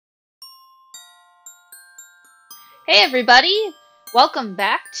Hey everybody! Welcome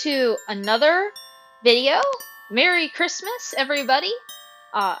back to another video. Merry Christmas, everybody!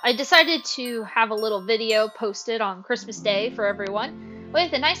 I decided to have a little video posted on Christmas Day for everyone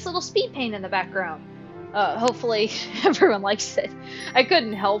with a nice little speed paint in the background. Hopefully everyone likes it. I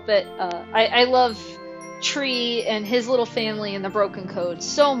couldn't help it. I love Tree and his little family and the Broken Code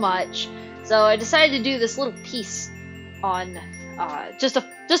so much, so I decided to do this little piece on just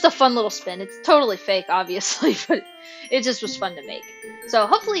a fun little spin. It's totally fake, obviously, but it just was fun to make. So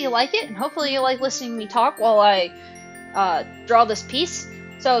hopefully you like it, and hopefully you like listening to me talk while I draw this piece.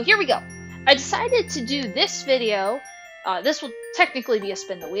 So here we go. I decided to do this video. This will technically be a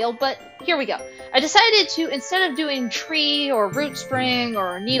spin the wheel, but here we go. I decided to, instead of doing Tree or Root Spring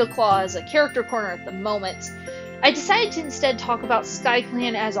or Needleclaw as a character corner at the moment, I decided to instead talk about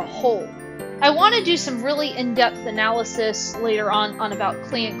Skyclan as a whole. I want to do some really in-depth analysis later on about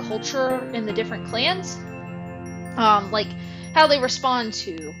clan culture in the different clans. Like how they respond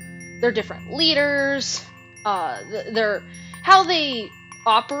to their different leaders, how they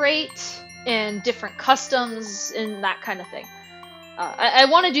operate and different customs and that kind of thing. I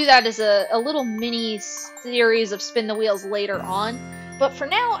want to do that as a little mini series of Spin the Wheels later on, but for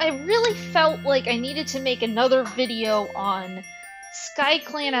now I really felt like I needed to make another video on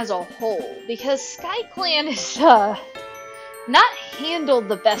Skyclan as a whole, because Skyclan is not handled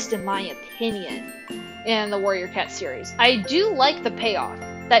the best in my opinion in the Warrior Cat series. I do like the payoff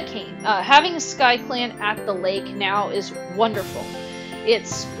that came. Having a Skyclan at the lake now is wonderful.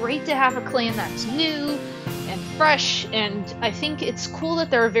 It's great to have a clan that's new and fresh, and I think it's cool that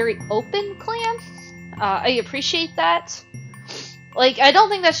they're a very open clan. I appreciate that. Like, I don't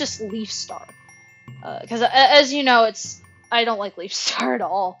think that's just Leaf Star. Because as you know, I don't like Leaf Star at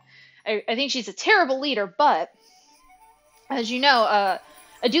all. I think she's a terrible leader, but as you know,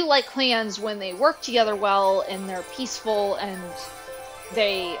 I do like clans when they work together well and they're peaceful and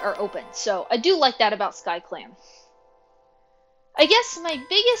they are open. So I do like that about Skyclan. I guess my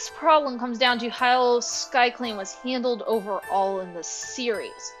biggest problem comes down to how Skyclan was handled overall in the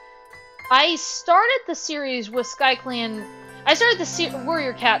series. I started the series with Skyclan. I started the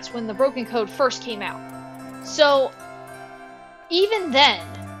Warrior Cats when the Broken Code first came out. So even then,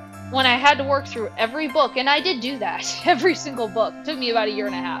 when I had to work through every book, and I did do that, every single book, it took me about 1.5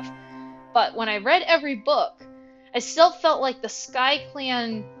 years, but when I read every book, I still felt like the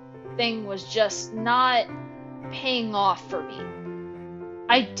Skyclan thing was just not paying off for me.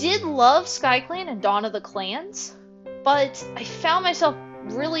 I did love Skyclan and Dawn of the Clans, but I found myself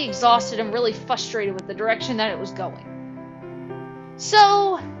really exhausted and really frustrated with the direction that it was going.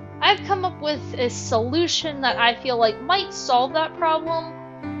 So I've come up with a solution that I feel like might solve that problem,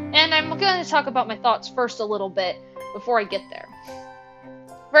 and I'm going to talk about my thoughts first a little bit before I get there.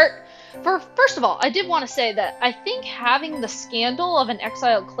 First of all, I did want to say that I think having the scandal of an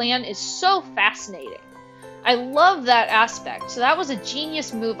exiled clan is so fascinating. I love that aspect, so that was a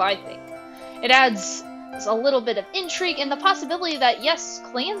genius move, I think. It adds a little bit of intrigue and the possibility that, yes,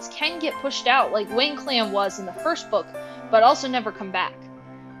 clans can get pushed out, like Wayne Clan was in the first book, but also never come back.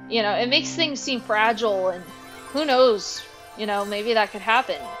 You know, it makes things seem fragile, and who knows, you know, maybe that could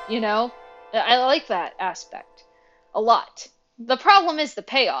happen, you know? I like that aspect a lot. The problem is the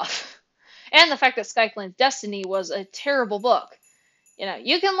payoff, and the fact that Skyclan's Destiny was a terrible book. You know,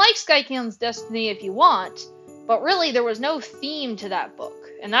 you can like Skyclan's Destiny if you want, but really there was no theme to that book,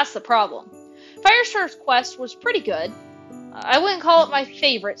 and that's the problem. Firestar's Quest was pretty good. I wouldn't call it my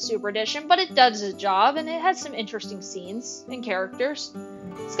favorite Super Edition, but it does its job, and it has some interesting scenes and characters.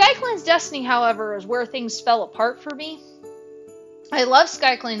 Skyclan's Destiny, however, is where things fell apart for me. I love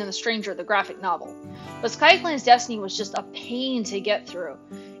Skyclan and the Stranger, the graphic novel, but Skyclan's Destiny was just a pain to get through.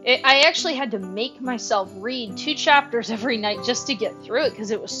 I actually had to make myself read 2 chapters every night just to get through it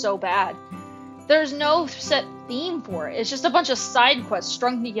because it was so bad. There's no set theme for it. It's just a bunch of side quests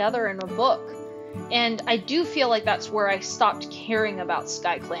strung together in a book. And I do feel like that's where I stopped caring about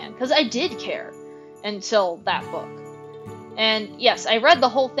Skyclan, because I did care until that book. And yes, I read the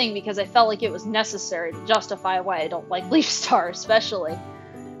whole thing because I felt like it was necessary to justify why I don't like Leaf Star, especially.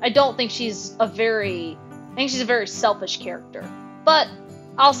 I think she's a very selfish character. But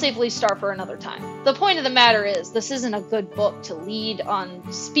I'll save Leaf Star for another time. The point of the matter is, this isn't a good book to lead on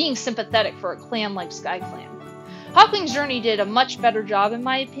being sympathetic for a clan like Skyclan. Hawkwing's Journey did a much better job, in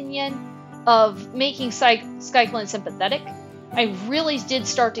my opinion, of making Skyclan sympathetic. I really did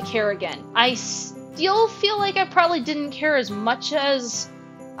start to care again. I still feel like I probably didn't care as much as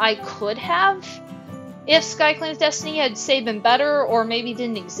I could have if Skyclan's Destiny had, say, been better or maybe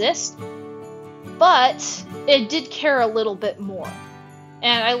didn't exist, but it did care a little bit more.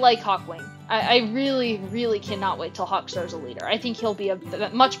 And I like Hawkwing. I really, really cannot wait till Hawkstar's a leader. I think he'll be a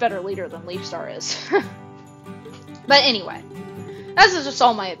much better leader than Leafstar is. But anyway, that's just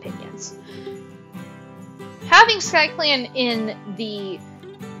all my opinions. Having Skyclan in the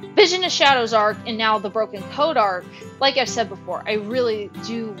Vision of Shadows arc and now the Broken Code arc, like I've said before, I really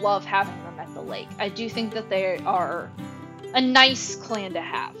do love having them at the lake. I do think that they are a nice clan to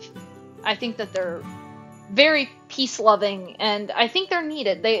have. I think that they're very peace-loving, and I think they're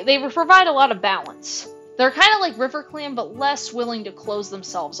needed. They provide a lot of balance. They're kind of like River Clan, but less willing to close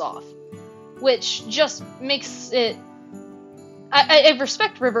themselves off, which just makes it... I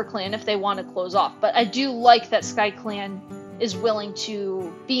respect River Clan if they want to close off, but I do like that Skyclan is willing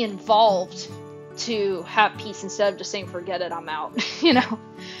to be involved to have peace instead of just saying, forget it, I'm out. You know?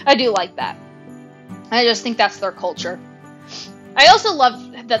 I do like that. I just think that's their culture. I also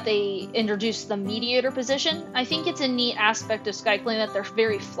love that they introduced the mediator position. I think it's a neat aspect of Skyclan that they're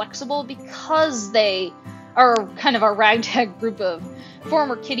very flexible because they are kind of a ragtag group of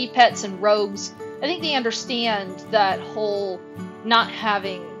former kitty pets and rogues. I think they understand that whole not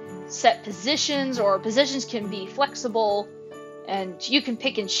having set positions, or positions can be flexible and you can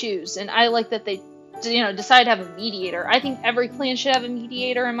pick and choose. And I like that they, decide to have a mediator. I think every clan should have a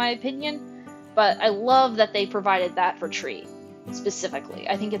mediator in my opinion, but I love that they provided that for Tree specifically.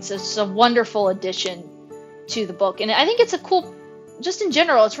 I think it's a wonderful addition to the book, and I think it's a cool, just in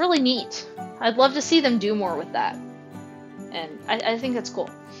general, it's really neat. I'd love to see them do more with that, and I think that's cool.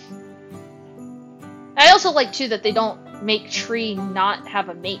 I also like too that they don't make Tree not have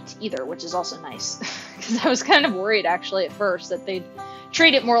a mate either, which is also nice, because I was kind of worried actually at first that they'd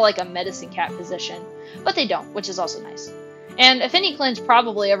treat it more like a medicine cat position, but they don't, which is also nice. And if any clan's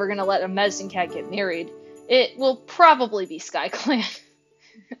probably ever going to let a medicine cat get married, it will probably be Skyclan.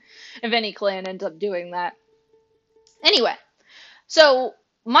 If any clan ends up doing that. Anyway, so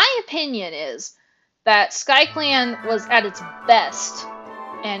my opinion is that Skyclan was at its best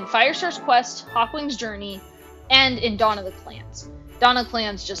in Firestar's Quest, Hawkwing's Journey, and in Dawn of the Clans. Dawn of the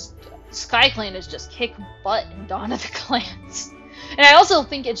Clans Skyclan is just kick butt in Dawn of the Clans. And I also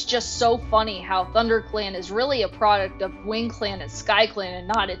think it's just so funny how ThunderClan is really a product of WingClan and Skyclan and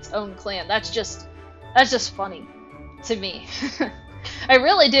not its own clan. That's just funny to me. I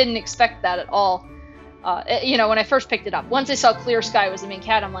really didn't expect that at all. When I first picked it up. Once I saw Clear Sky was the main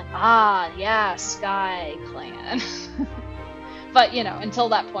cat, I'm like, ah, yeah, Skyclan. But, until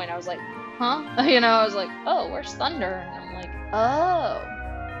that point, I was like, huh? I was like, oh, where's Thunder? And I'm like,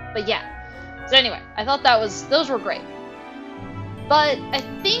 oh. But yeah. So anyway, I thought those were great. But I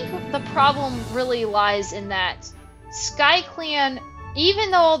think the problem really lies in that Skyclan,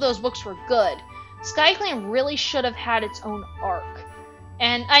 even though all those books were good, Skyclan really should have had its own arc.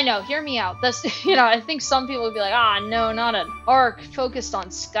 And I know, hear me out. This, I think some people would be like, ah, no, not an arc focused on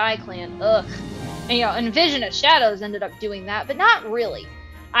Skyclan. Ugh. And Vision of Shadows ended up doing that, but not really.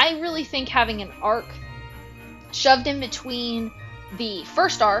 I really think having an arc shoved in between the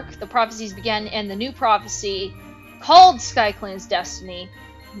first arc, The Prophecies Begin, and the new prophecy called Skyclan's Destiny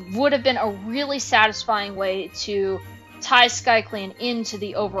would have been a really satisfying way to tie Skyclan into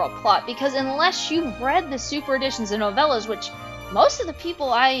the overall plot. Because unless you've read the super editions and novellas, which most of the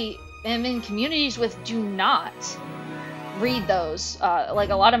people I am in communities with do not read those, like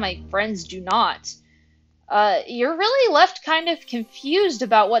a lot of my friends do not, you're really left kind of confused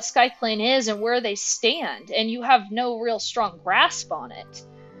about what Skyclan is and where they stand, and you have no real strong grasp on it.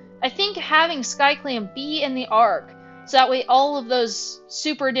 I think having Skyclan be in the arc, so that way all of those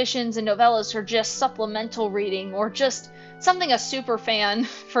super editions and novellas are just supplemental reading, or just something a super fan,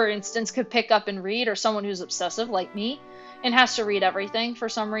 for instance, could pick up and read, or someone who's obsessive like me and has to read everything for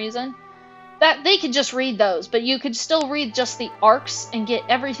some reason, that they could just read those, but you could still read just the arcs and get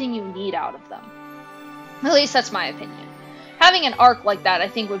everything you need out of them. At least that's my opinion. Having an arc like that, I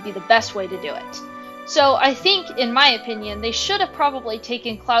think, would be the best way to do it. So I think, in my opinion, they should have probably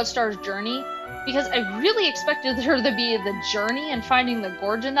taken Cloudstar's Journey, because I really expected there to be the journey and finding the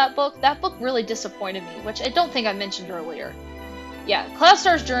gorge in that book. That book really disappointed me, which I don't think I mentioned earlier. Yeah,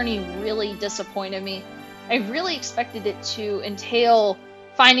 Cloudstar's Journey really disappointed me. I really expected it to entail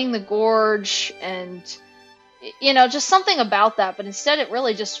finding the gorge and, just something about that, but instead it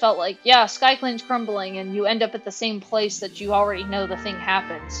really just felt like, yeah, Skyclan's crumbling and you end up at the same place that you already know the thing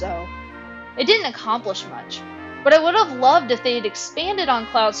happened, so it didn't accomplish much. But I would have loved if they had expanded on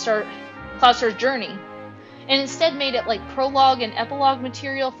Cloudstar's Journey, and instead made it like prologue and epilogue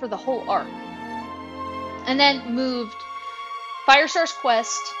material for the whole arc. And then moved Firestar's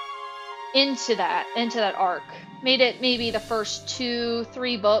Quest into that arc. Made it maybe the first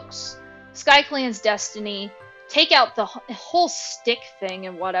 2-3 books, Skyclan's Destiny, take out the whole stick thing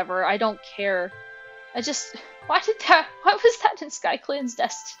and whatever. I don't care. Why was that in Skyclan's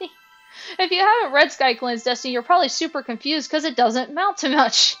Destiny? If you haven't read Skyclan's Destiny, you're probably super confused because it doesn't amount to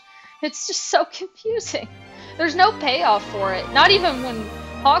much. It's just so confusing. There's no payoff for it. Not even when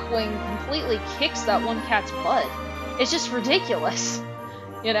Hawkwing completely kicks that one cat's butt. It's just ridiculous.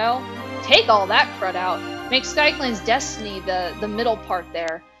 You know? Take all that crud out. Make Skyclan's Destiny the middle part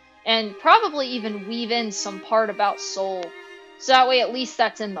there. And probably even weave in some part about Soul. So that way at least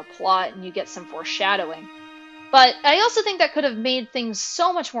that's in the plot and you get some foreshadowing. But I also think that could have made things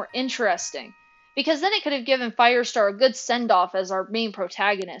so much more interesting. Because then it could have given Firestar a good send-off as our main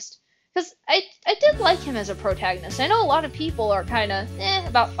protagonist. Because I did like him as a protagonist. I know a lot of people are kind of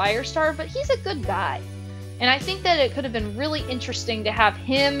about Firestar, but he's a good guy. And I think that it could have been really interesting to have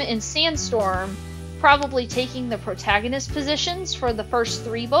him and Sandstorm probably taking the protagonist positions for the first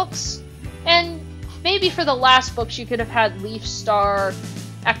 3 books. And maybe for the last books you could have had Leaf Star,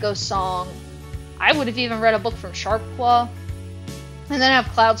 Echo Song. I would have even read a book from Sharpclaw. And then have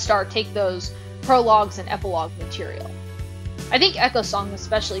Cloudstar take those prologues and epilogue material. I think Echo Song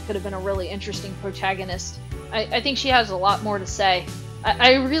especially could have been a really interesting protagonist. I think she has a lot more to say.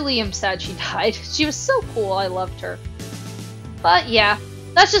 I really am sad she died. She was so cool, I loved her. But yeah,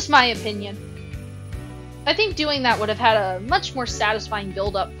 that's just my opinion. I think doing that would have had a much more satisfying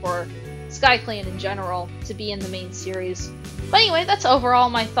build-up for Skyclan in general to be in the main series. But anyway, that's overall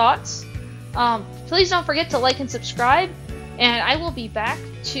my thoughts. Please don't forget to like and subscribe, and I will be back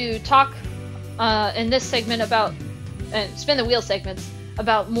to talk in this segment about, spin the wheel segments,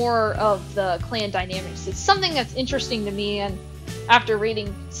 about more of the clan dynamics. It's something that's interesting to me, and after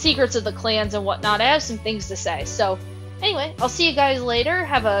reading Secrets of the Clans and whatnot, I have some things to say. So anyway, I'll see you guys later.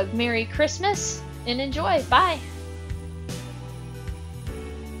 Have a Merry Christmas, and enjoy. Bye!